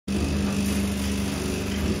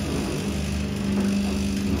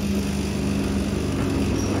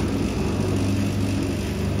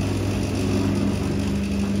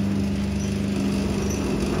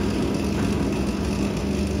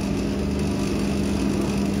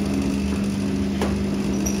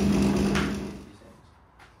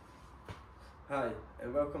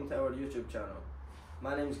welcome to our YouTube channel.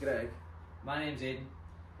 My name's Greg. My name's Aidan.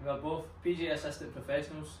 We are both PGA assistant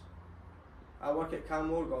professionals. I work at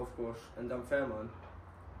Canmore Golf Course in Dunfermline.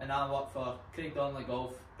 And I work for Craig Donnelly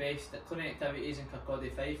Golf, based at Cluny Activities in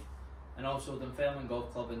Kirkcaldy, Fife, and also Dunfermline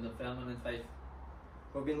Golf Club in Dunfermline and Fife.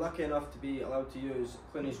 We've been lucky enough to be allowed to use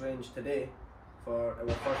Cluny's range today for our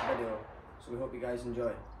first video, so we hope you guys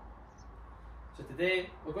enjoy. So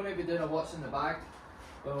today we're going to be doing a what's in the bag,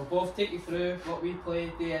 where we'll both take you through what we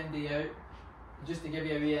play day in, day out, and just to give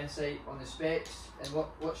you a wee insight on the specs and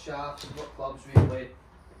what shafts and what clubs we play.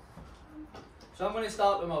 So I'm going to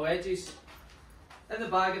start with my wedges. In the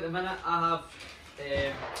bag at the minute I have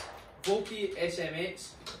Volkey SM8s.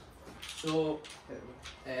 So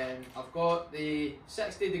I've got the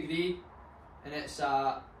 60 degree, and it's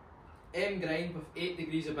a M grind with 8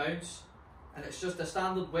 degrees of bounce, and it's just a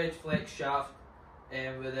standard wedge flex shaft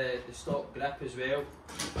with the stock grip as well.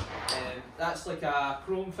 That's like a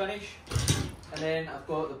chrome finish, and then I've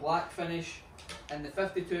got the black finish in the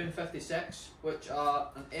 52 and 56, which are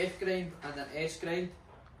an F grind and an S grind,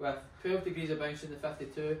 with 12 degrees of bounce in the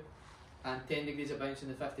 52 and 10 degrees of bounce in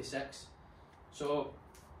the 56. So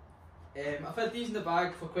I've had these in the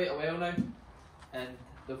bag for quite a while now, and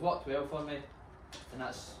they've worked well for me, and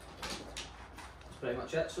that's pretty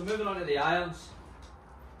much it. So moving on to the irons,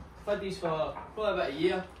 I've had these for probably about a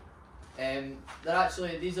year.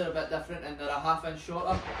 These are a bit different, and they're a ½ inch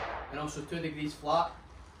shorter and also 2 degrees flat.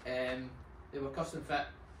 They were custom fit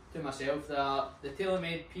to myself. They're the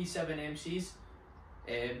TaylorMade P7 MCs.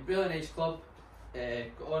 Really nice club,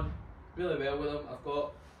 got on really well with them. I've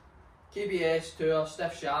got KBS Tour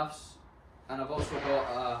stiff shafts, and I've also got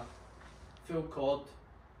a full cord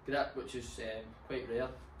grip, which is quite rare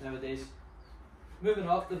nowadays. Moving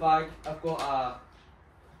off the bag, I've got a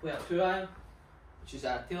 2 iron, which is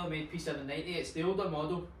a TaylorMade P790. It's the older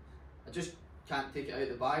model. I just can't take it out of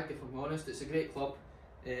the bag, if I'm honest. It's a great club.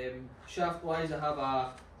 Shaft wise, I have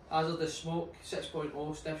a Hazardous Smoke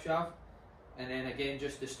 6.0 stiff shaft, and then again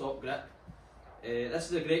just the stock grip. This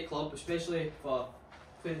is a great club, especially for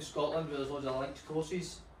playing in Scotland where there's loads of links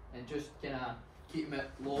courses, and just kind of keeping it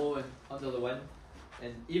low and under the wind,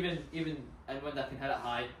 and even in wind I can hit it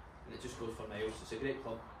high and it just goes for miles. It's a great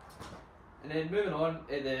club. And then moving on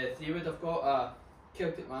to the 3-wood, I've got a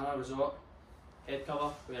Celtic Manor Resort head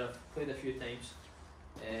cover where I've played a few times.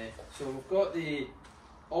 So we've got the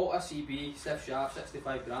Alta CB stiff shaft,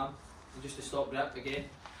 65 gram, and just the stock grip again.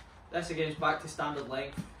 This again is back to standard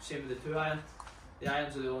length, same with the 2 iron. The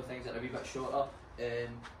irons are the only things that are a wee bit shorter.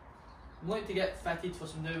 I'm looking to get fitted for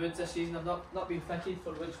some new woods this season. I've not been fitted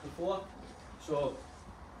for woods before, so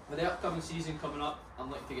with the upcoming season coming up, I'm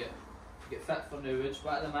looking to get fit for new woods.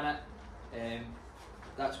 But at the minute,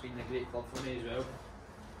 that's been a great club for me as well.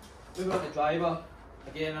 Moving on to driver,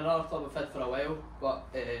 again another club I've had for a while, but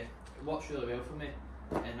it works really well for me,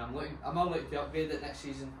 and I'm all looking to upgrade it next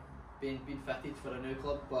season, being fitted for a new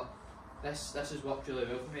club. But this has worked really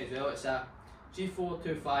well for me as well. It's a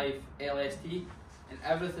G425 LST, and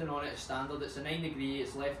everything on it is standard. It's a 9 degree,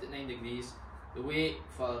 it's left at 9 degrees. The weight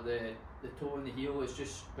for the toe and the heel is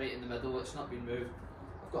just right in the middle, it's not been moved.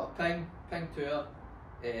 I've got a Ping Tour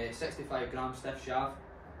 65 gram stiff shaft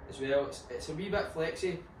as well. It's a wee bit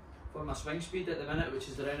flexy for my swing speed at the minute, which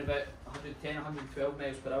is around about 110, 112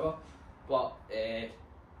 miles per hour. But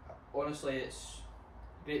honestly, it's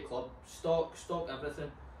a great club, stock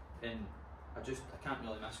everything, and I can't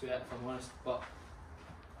really mess with it, if I'm honest. But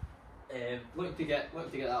looking to get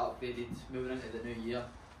that upgraded moving into the new year,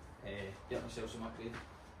 get myself some upgrade.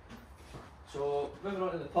 So moving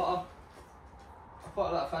on to the putter. The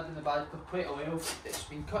putter that I've had in the bag for quite a while, it's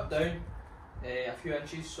been cut down a few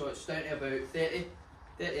inches, so it's down to about 30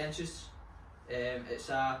 inches. It's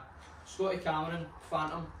a Scotty Cameron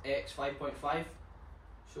Phantom X 5.5.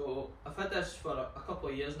 So I've had this for a couple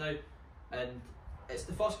of years now, and it's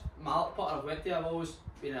the first mallet putter I've went to. I was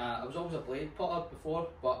always a blade putter before,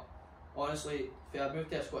 but honestly, if I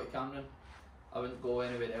moved to a Scotty Cameron, I wouldn't go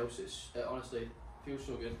anywhere else. It honestly feels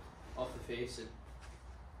so good off the face and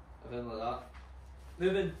everything like that.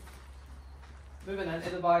 Moving into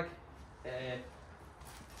the bag,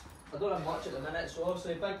 I don't have much at the minute, so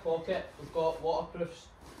obviously big pocket. We've got waterproofs,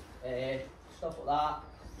 stuff like that.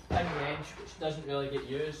 Ping wrench, which doesn't really get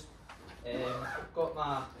used. I've got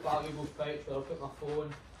my valuables pouch where I'll put my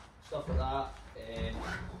phone, stuff like that.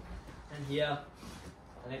 In here,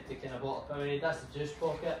 an empty kind of bottle of Powerade. That's the juice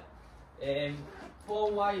pocket.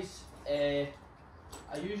 Ball wise, I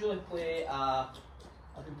usually play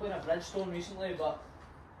I've been playing a Bridgestone recently, but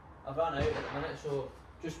I've run out at the minute, so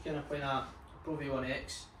just kind of playing a Pro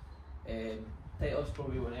V1X, Titleist Pro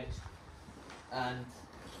V1X, and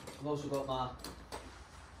I've also got my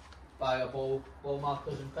bag of ball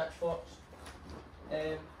markers and pitchforks.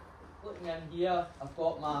 Looking in here, I've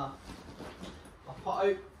got my putt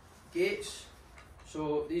out gates.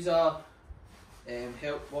 So these are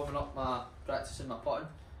help warming up my practicing my putting.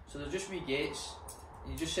 So they're just wee gates.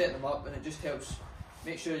 You just set them up and it just helps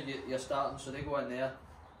make sure you're starting, so they go in there.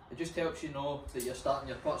 It just helps you know that you're starting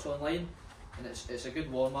your putts online, and it's a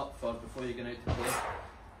good warm up for before you're going out to play.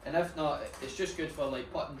 And if not, it's just good for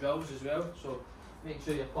like putting drills as well, so make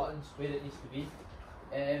sure your putting's where it needs to be.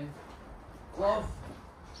 Glove,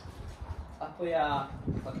 I play if I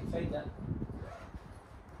can find it,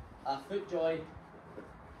 a FootJoy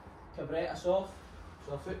Cabretta Soft.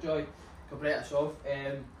 So a FootJoy Cabretta Soft.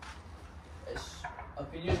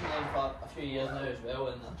 I've been using them for a few years now as well,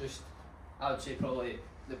 and I would say probably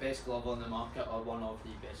the best glove on the market, or one of the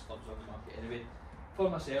best gloves on the market anyway. For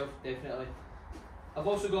myself, definitely. I've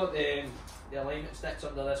also got the alignment sticks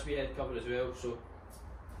under this wee head cover as well, so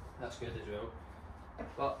that's good as well.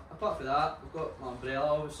 But apart from that, we've got my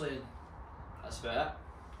umbrella obviously, and that's about it.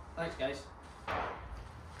 Thanks guys.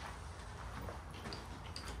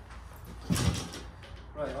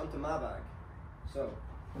 Right, onto my bag. So,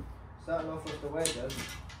 starting off with the wedges.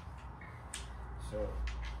 So,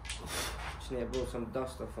 just need to blow some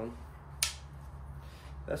dust off them.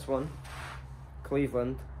 This one,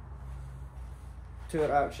 Cleveland,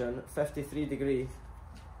 Tour Action, 53 degree.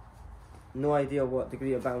 No idea what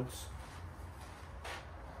degree of bounce.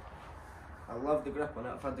 I love the grip on it.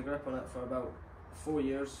 I've had the grip on it for about 4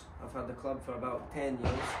 years. I've had the club for about 10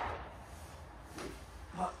 years.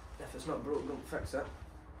 But if it's not broke, don't fix it.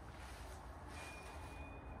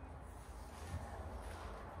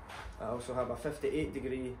 I also have a 58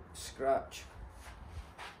 degree scratch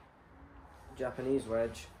Japanese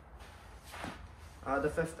wedge. I had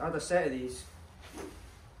a set of these,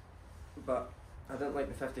 but I didn't like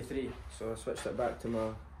the 53, so I switched it back to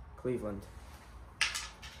my Cleveland.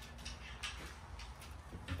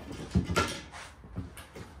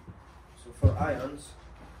 So for irons,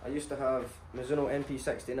 I used to have Mizuno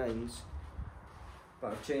MP69s,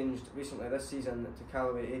 but I've changed recently this season to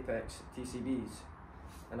Callaway Apex TCBs,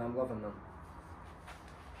 and I'm loving them.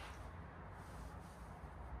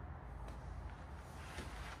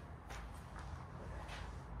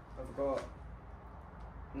 I've got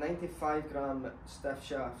 95 gram stiff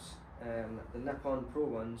shafts, the Nippon Pro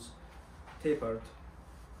ones, tapered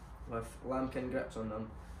with lambkin grips on them.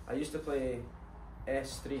 I used to play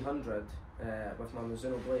S300 with my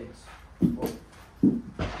Mizuno blades,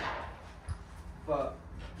 but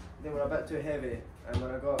they were a bit too heavy, and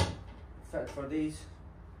when I got fitted for these,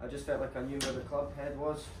 I just felt like I knew where the club head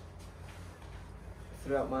was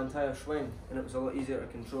throughout my entire swing, and it was a lot easier to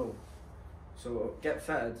control. So get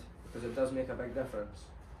fitted, because it does make a big difference.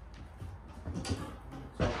 So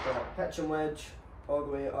I've got pitch and wedge all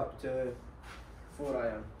the way up to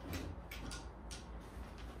 4-iron.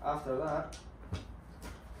 After that,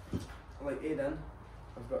 like Aiden,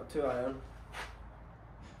 I've got 2-iron,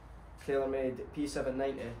 TaylorMade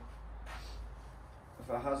P790 with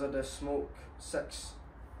a hazardous smoke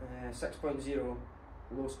 6.0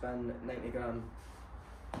 low spin 90 gram.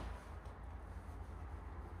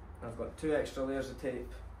 I've got 2 extra layers of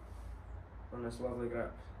tape on this lovely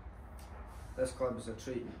grip. This club is a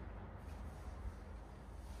treat.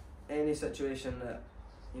 Any situation that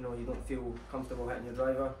you don't feel comfortable hitting your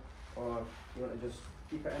driver, or you want to just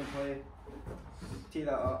keep it in play, tee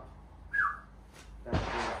that up.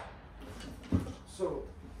 So,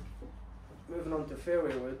 moving on to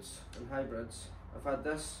fairway woods and hybrids. I've had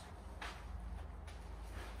this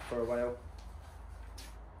for a while.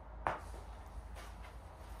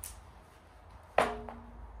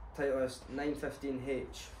 Titleist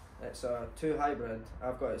 915H. It's a 2 hybrid.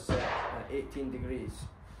 I've got it set at 18 degrees.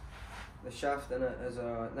 The shaft in it is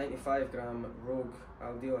a 95 gram Rogue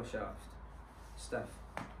Aldila shaft, stiff.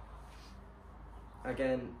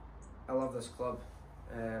 Again, I love this club.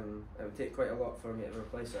 It would take quite a lot for me to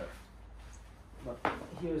replace it. But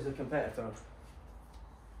here's the competitor.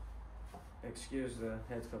 Excuse the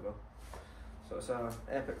head cover. So it's a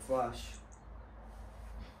Epic Flash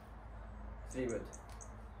 3-wood.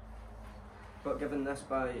 Got given this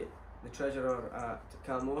by the treasurer at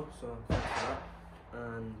Camo, so thanks for that.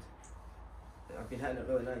 And I've been hitting it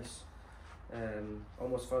really nice,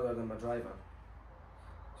 almost further than my driver.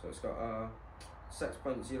 So it's got a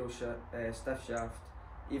 6.0 stiff shaft,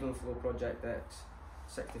 even flow Project X,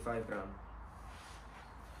 65 gram.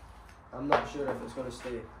 I'm not sure if it's going to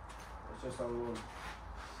stay, it's just on loan.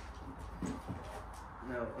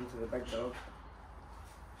 Now onto the big dog.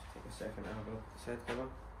 Just take a second to have a look at this head cover.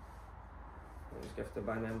 It was gifted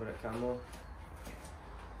by a member at Camo.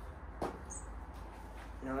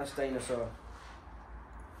 Now this dinosaur,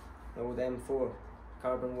 the old M4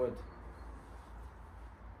 carbon wood.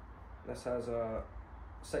 This has a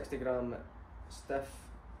 60-gram stiff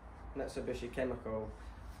Mitsubishi chemical,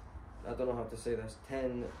 I don't know how to say this,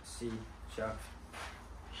 10C shaft.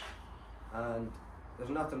 And there's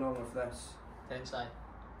nothing wrong with this. Tensai.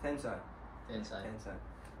 Tensai. Tensai.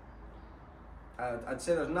 Tensai. I'd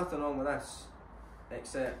say there's nothing wrong with this,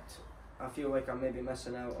 except I feel like I'm maybe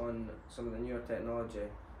missing out on some of the newer technology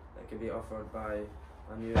that could be offered by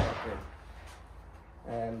a new upgrade.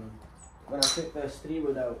 When I took this 3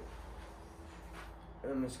 wood out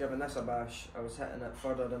and was giving this a bash, I was hitting it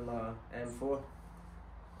further than my M4.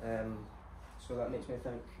 So that makes me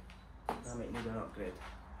think I might need an upgrade.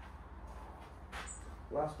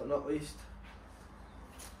 Last but not least,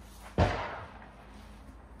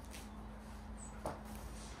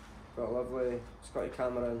 got a lovely Scotty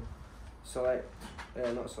Cameron a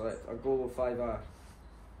Golo 5R.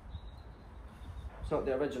 It's not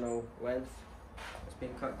the original length, it's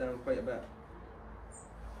been cut down quite a bit.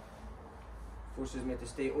 Forces me to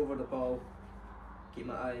stay over the ball, keep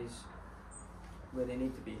my eyes where they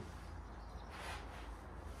need to be.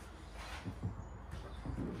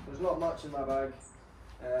 There's not much in my bag.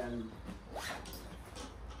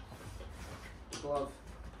 Glove,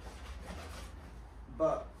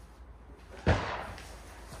 but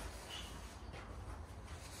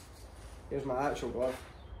here's my actual glove.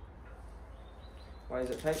 Why is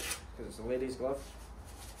it pink? Because it's a lady's glove.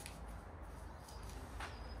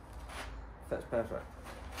 Fits perfect.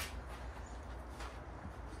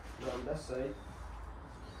 Now on this side,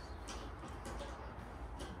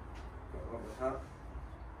 got a lovely hat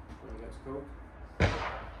when it gets cold.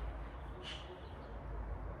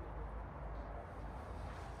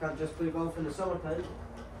 Can't just play golf in the summertime.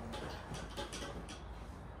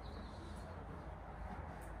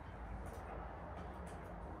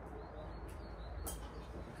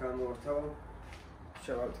 Canmore towel.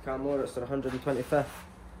 Shout out to Canmore, it's their 125th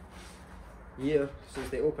year since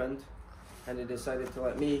they opened, and they decided to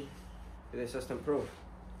let me be the assistant pro.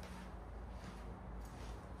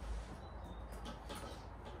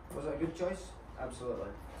 Was it a good choice? Absolutely.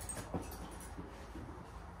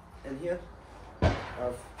 In here, I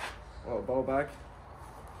have a little ball bag.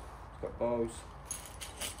 It's got balls,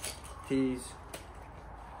 tees.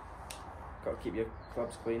 Got to keep your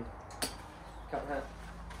clubs clean. Cap hat.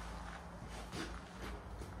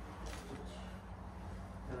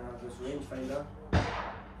 And I have this rangefinder.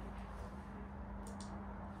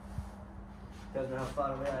 Tells me how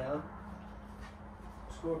far away I am.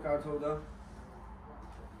 Scorecard holder.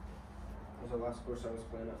 That was the last course I was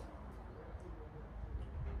playing at.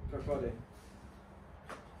 Quick body.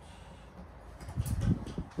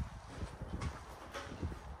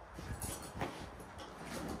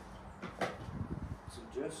 Some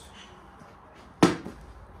juice.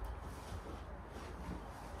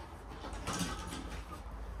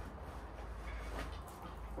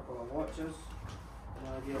 Couple of watches. No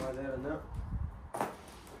idea why they're in there.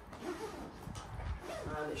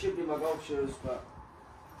 And it should be my golf shoes, but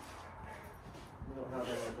we don't have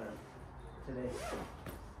any of them today.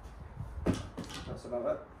 That's about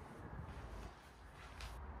it.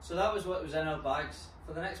 So that was what was in our bags.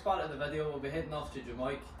 For the next part of the video, we'll be heading off to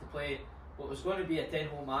Jamaica to play what was going to be a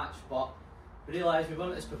 10-hole match, but we realised we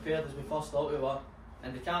weren't as prepared as we first thought we were,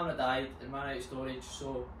 and the camera died and ran out of storage,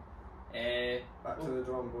 so back to the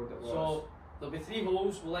drawing board it was. So there'll be 3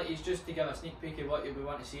 holes. We'll let you just to give a sneak peek of what you'll be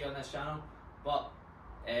wanting to see on this channel, but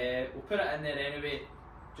we'll put it in there anyway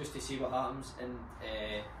just to see what happens, and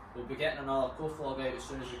we'll be getting another course vlog out as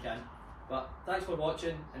soon as we can. But thanks for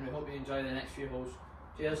watching, and we hope you enjoy the next few holes.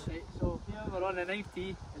 Cheers. Right, so here we're on the 9th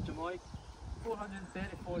tee in Jamaica,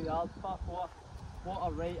 434 yards, par 4,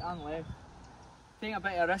 water right and left. Taking a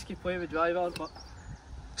bit of a risky play with driver, but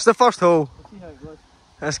it's the first hole. We'll see how it goes.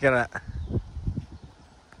 Let's get it.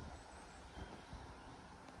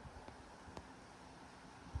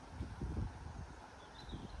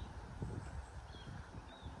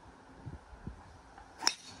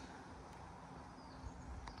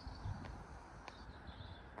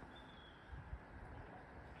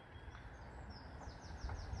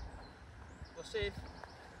 We're safe.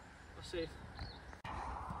 We're safe.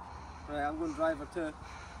 Right, I'm going driver 2.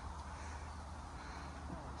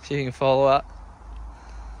 See if you can follow that.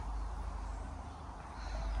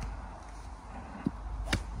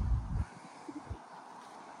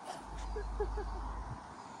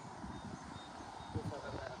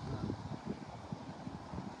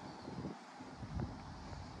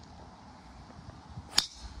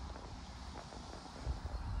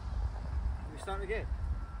 We starting again?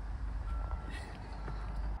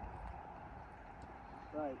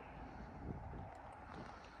 Right.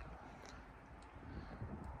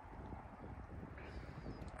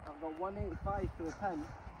 I've got 185 to the pin,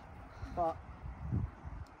 but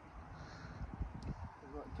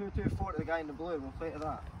I've got 224 to the guy in the blue. We'll play to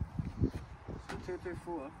that. So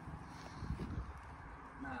 224.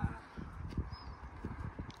 Nah.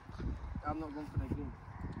 I'm not going for the green.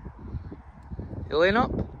 You laying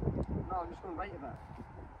up? No, I'm just going right a bit.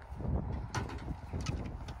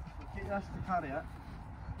 We'll take this to carry it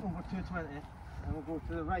over 220 and we'll go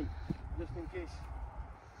to the right just in case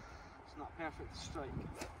it's not perfect to strike.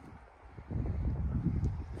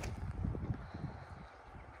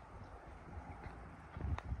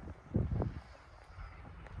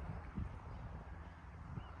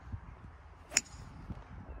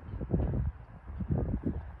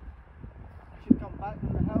 Should come back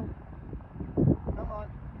from the hill. Come on.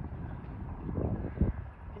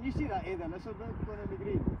 Can you see that, Aidan? It's a bit going in the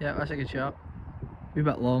green. Yeah, that's a good shot. Be a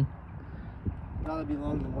bit long. Rather be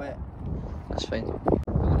long than wet. That's fine.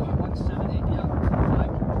 170 here.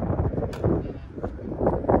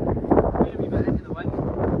 We're a wee bit into the wind. You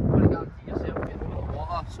want to guarantee yourself getting over the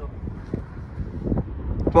water, so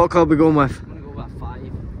What club are we going with? I'm going to go with a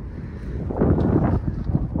 5.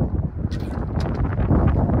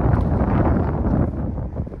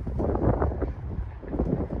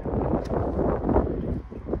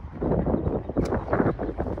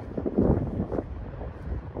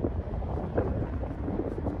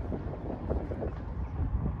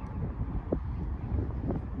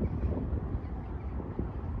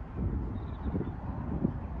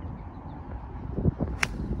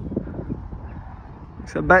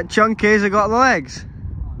 It's a bit chunky, has it got the legs?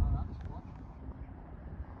 Oh no, that's flush.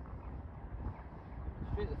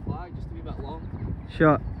 Straight to the flag, just a wee bit long.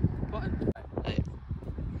 Shot. Button.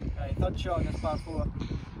 Right, third shot on this par 4.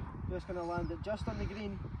 Just going to land it just on the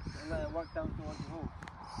green and let it work down towards the hole.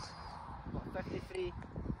 Got 53, it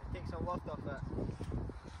takes a lot off it.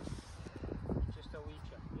 Just a wee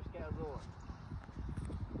chip, just get a roll.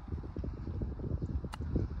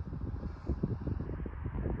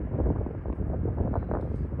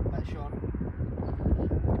 Bit short.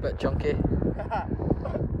 A bit chunky.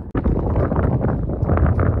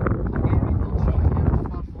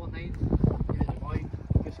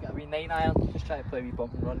 Just get a wee 9 iron, just try to play a wee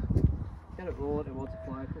bump and run. Get it rolling towards the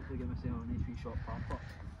flag, hopefully give myself a nice wee short par putt.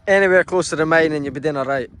 Anywhere close to the mine and you'll be doing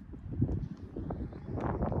alright.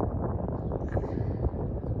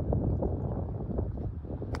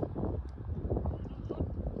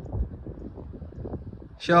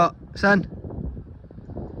 Shot, son.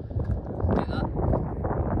 Take that.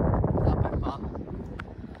 That big par.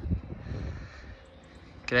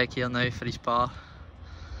 Greg here now for his par.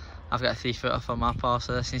 I've got a 3-footer for my par,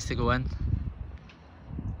 so this needs to go in.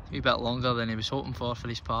 A wee bit longer than he was hoping for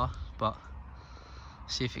his par, but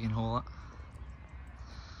see if he can hold it.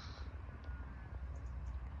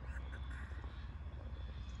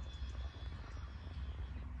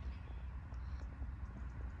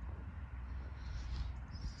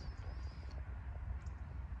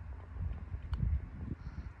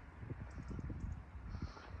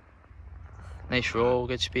 Nice roll,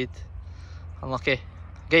 good speed. Unlucky.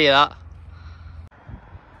 Get you that.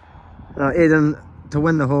 Aidan to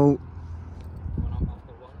win the hole. 1 up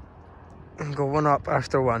after 1. Go 1 up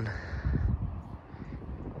after 1.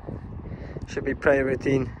 Should be pretty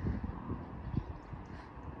routine.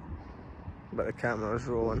 But the camera's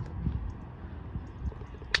rolling.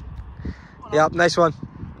 Yep, nice one.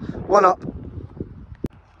 1 up.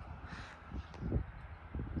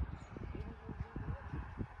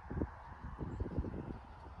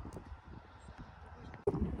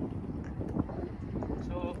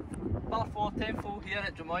 So, par 4, 10th hole here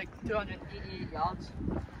at Jamaica, 288 yards.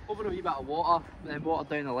 Over a wee bit of water, then water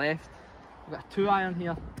down the left. We've got a 2 iron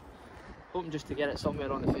here. Hoping just to get it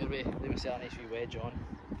somewhere on the fairway. Leave myself a nice wee wedge on.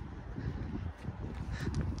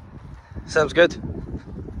 Sounds good.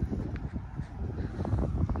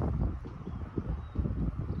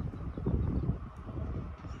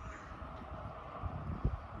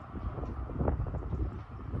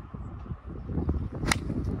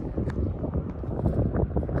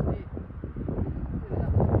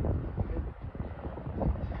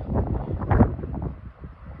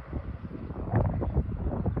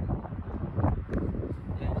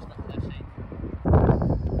 Yeah, just up left side.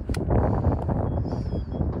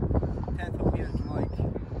 10th hole here at Jamaica.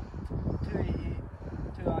 288,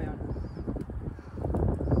 2 iron.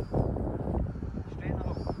 Straight in the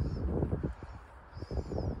hole.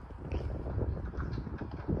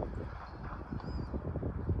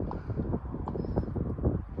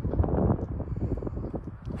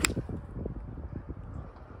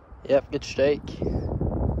 Yep, good strike.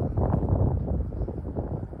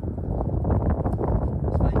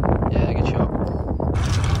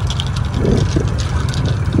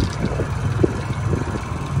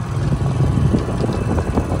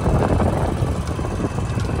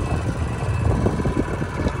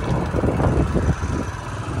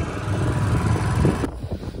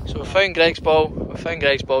 found Greg's ball. We found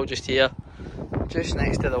Greg's ball just here, just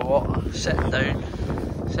next to the water, sitting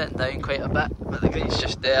down quite a bit, but the green's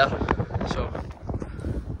just there. So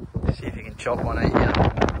let's see if you can chop one out here.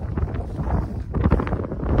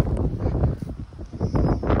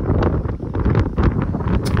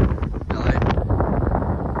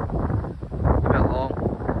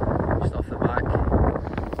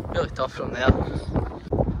 Tough from there.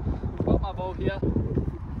 Got my ball here,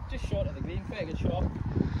 just short of the green, quite a good shot.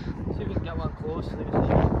 See if we can get one close.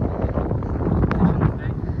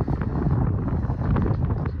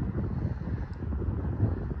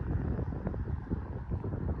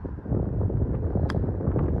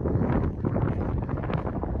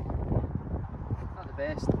 Not the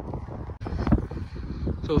best.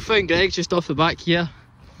 So we found Greg just off the back here.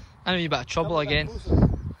 In a wee bit of trouble again.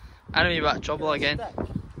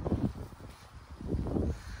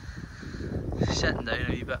 Sitting down a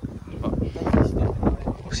wee bit, but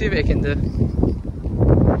we'll see what I can do.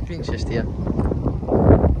 Green's just here.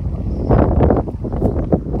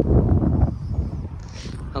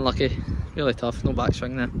 Unlucky, really tough, no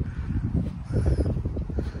backswing there.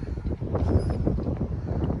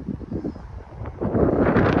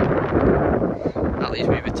 That leaves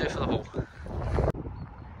me with 2 for the hole.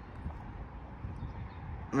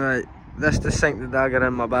 Right, this to sink the dagger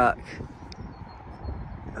in my back.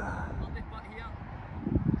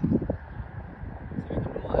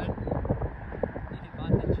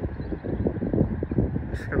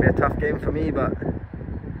 It's going to be a tough game for me, but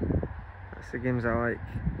that's the games I like.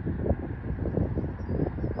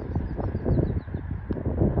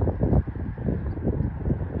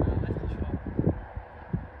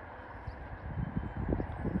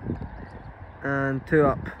 And 2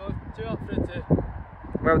 up. 2 up for 2.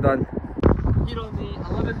 Well done. Here on the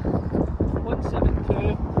 11,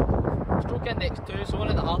 172, stroke index 2, so one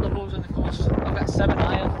of the harder holes in the course. I've got 7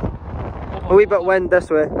 iron. A wee bit wind this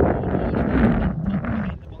way.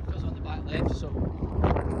 Behind the bunkers on the back ledge, so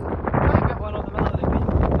try and get one on the middle of the green.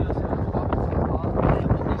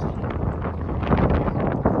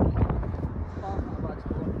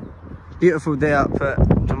 Beautiful day up at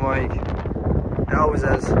Jamaica. It always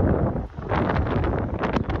is.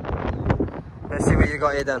 Let's see what you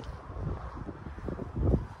got, Aidan.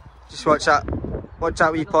 Just watch that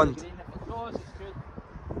wee pond.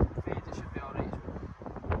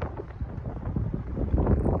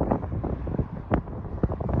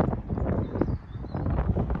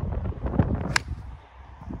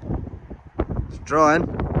 It's drawing.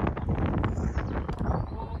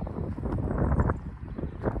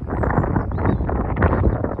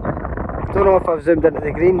 Don't know if I've zoomed into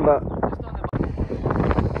the green, but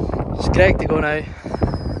it's Greg to go now.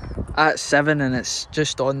 At 7 and it's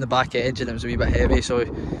just on the back edge and it was a wee bit heavy, so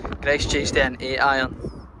Greg's chased it an 8 iron.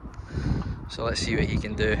 So let's see what he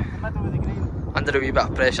can do. middle of the green. Under a wee bit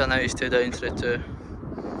of pressure now, he's 2 down through 2.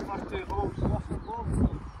 First 2 holes, off the ball.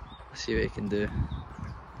 Let's see what he can do.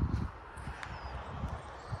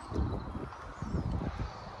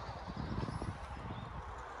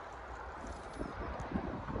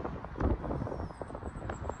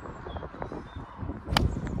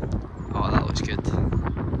 Oh, that looks good.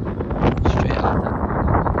 Straight at it.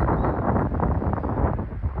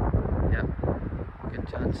 Yep, good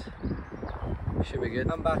chance. Should be good.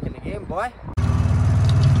 I'm back in the game, boy.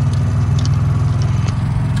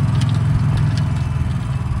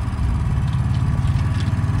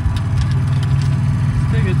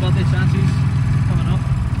 Pretty good birthday chances coming up.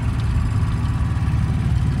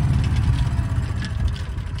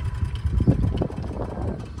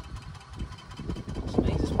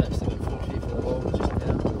 This is pitched about 4 feet for the ball, just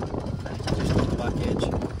there. Just on the back edge.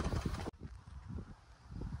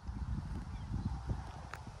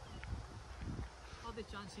 Birthday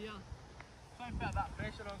chance here. Trying to put a bit of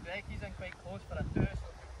pressure on Greg, he's in quite close for a 2, so it'd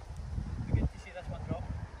be good to see this one drop.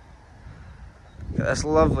 Look at this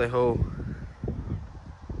lovely hole.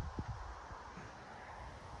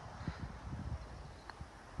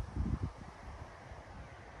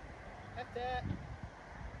 Hit it.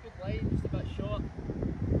 Good line, just a bit short.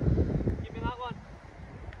 Give me that one.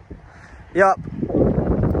 Yup.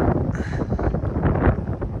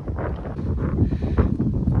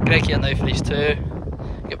 Greg here now for his 2.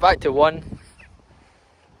 Get back to 1.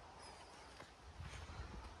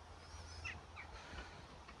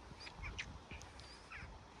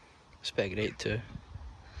 It's been a great 2.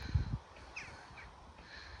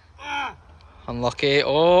 Unlucky.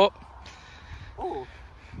 Oh!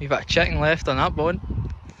 We've got a chicken left on that one.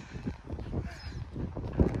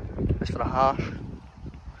 Just for a half.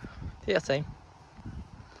 Take your time.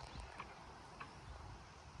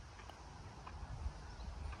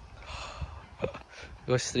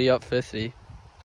 Goes 3 up for 3.